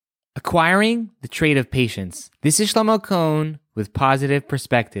Acquiring the trait of patience. This is Shlomo Cohn with Positive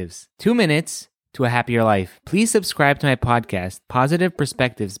Perspectives. 2 minutes to a happier life. Please subscribe to my podcast, Positive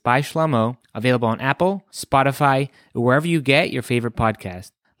Perspectives by Shlomo, available on Apple, Spotify, or wherever you get your favorite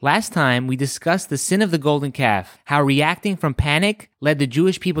podcast. Last time, we discussed the sin of the golden calf, how reacting from panic led the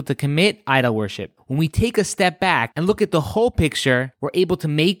Jewish people to commit idol worship. When we take a step back and look at the whole picture, we're able to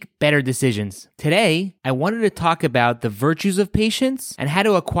make better decisions. Today, I wanted to talk about the virtues of patience and how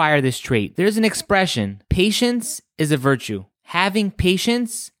to acquire this trait. There's an expression, patience is a virtue. Having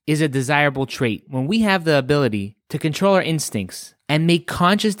patience is a desirable trait. When we have the ability to control our instincts and make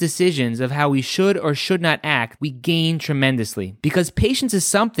conscious decisions of how we should or should not act, we gain tremendously. Because patience is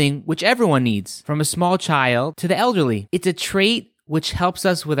something which everyone needs, from a small child to the elderly. It's a trait which helps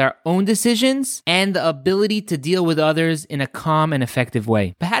us with our own decisions and the ability to deal with others in a calm and effective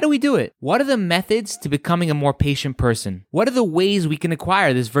way. But how do we do it? What are the methods to becoming a more patient person? What are the ways we can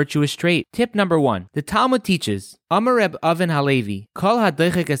acquire this virtuous trait? Tip number 1. The Talmud teaches, Amar Reb Oven HaLevi, Kol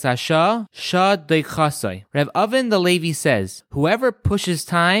hadoichek es hasha, sha doichasoi. Reb Oven the Levi says, whoever pushes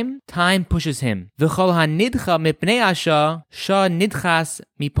time, time pushes him. V'chol hanidcha mipnei hasha, sha nidchas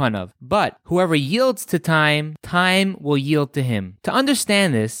mipanav. But whoever yields to time, time will yield to him. To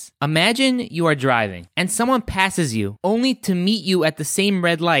understand this, imagine you are driving and someone passes you only to meet you at the same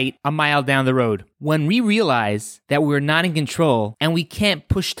red light a mile down the road. When we realize that we're not in control and we can't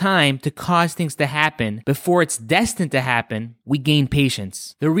push time to cause things to happen before it's destined to happen, we gain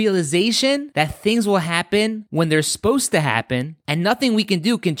patience. The realization that things will happen when they're supposed to happen and nothing we can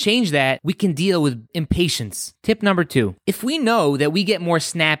do can change that, we can deal with impatience. Tip number 2. If we know that we get more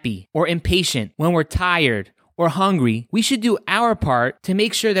snappy or impatient when we're tired or hungry, we should do our part to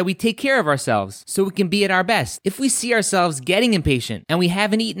make sure that we take care of ourselves so we can be at our best. If we see ourselves getting impatient and we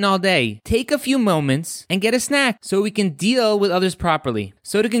haven't eaten all day, take a few moments and get a snack so we can deal with others properly.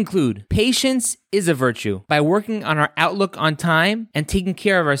 So to conclude, patience is a virtue. By working on our outlook on time and taking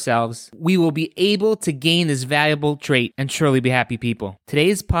care of ourselves, we will be able to gain this valuable trait and truly be happy people.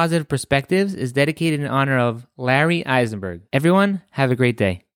 Today's Positive Perspectives is dedicated in honor of Larry Eisenberg. Everyone, have a great day.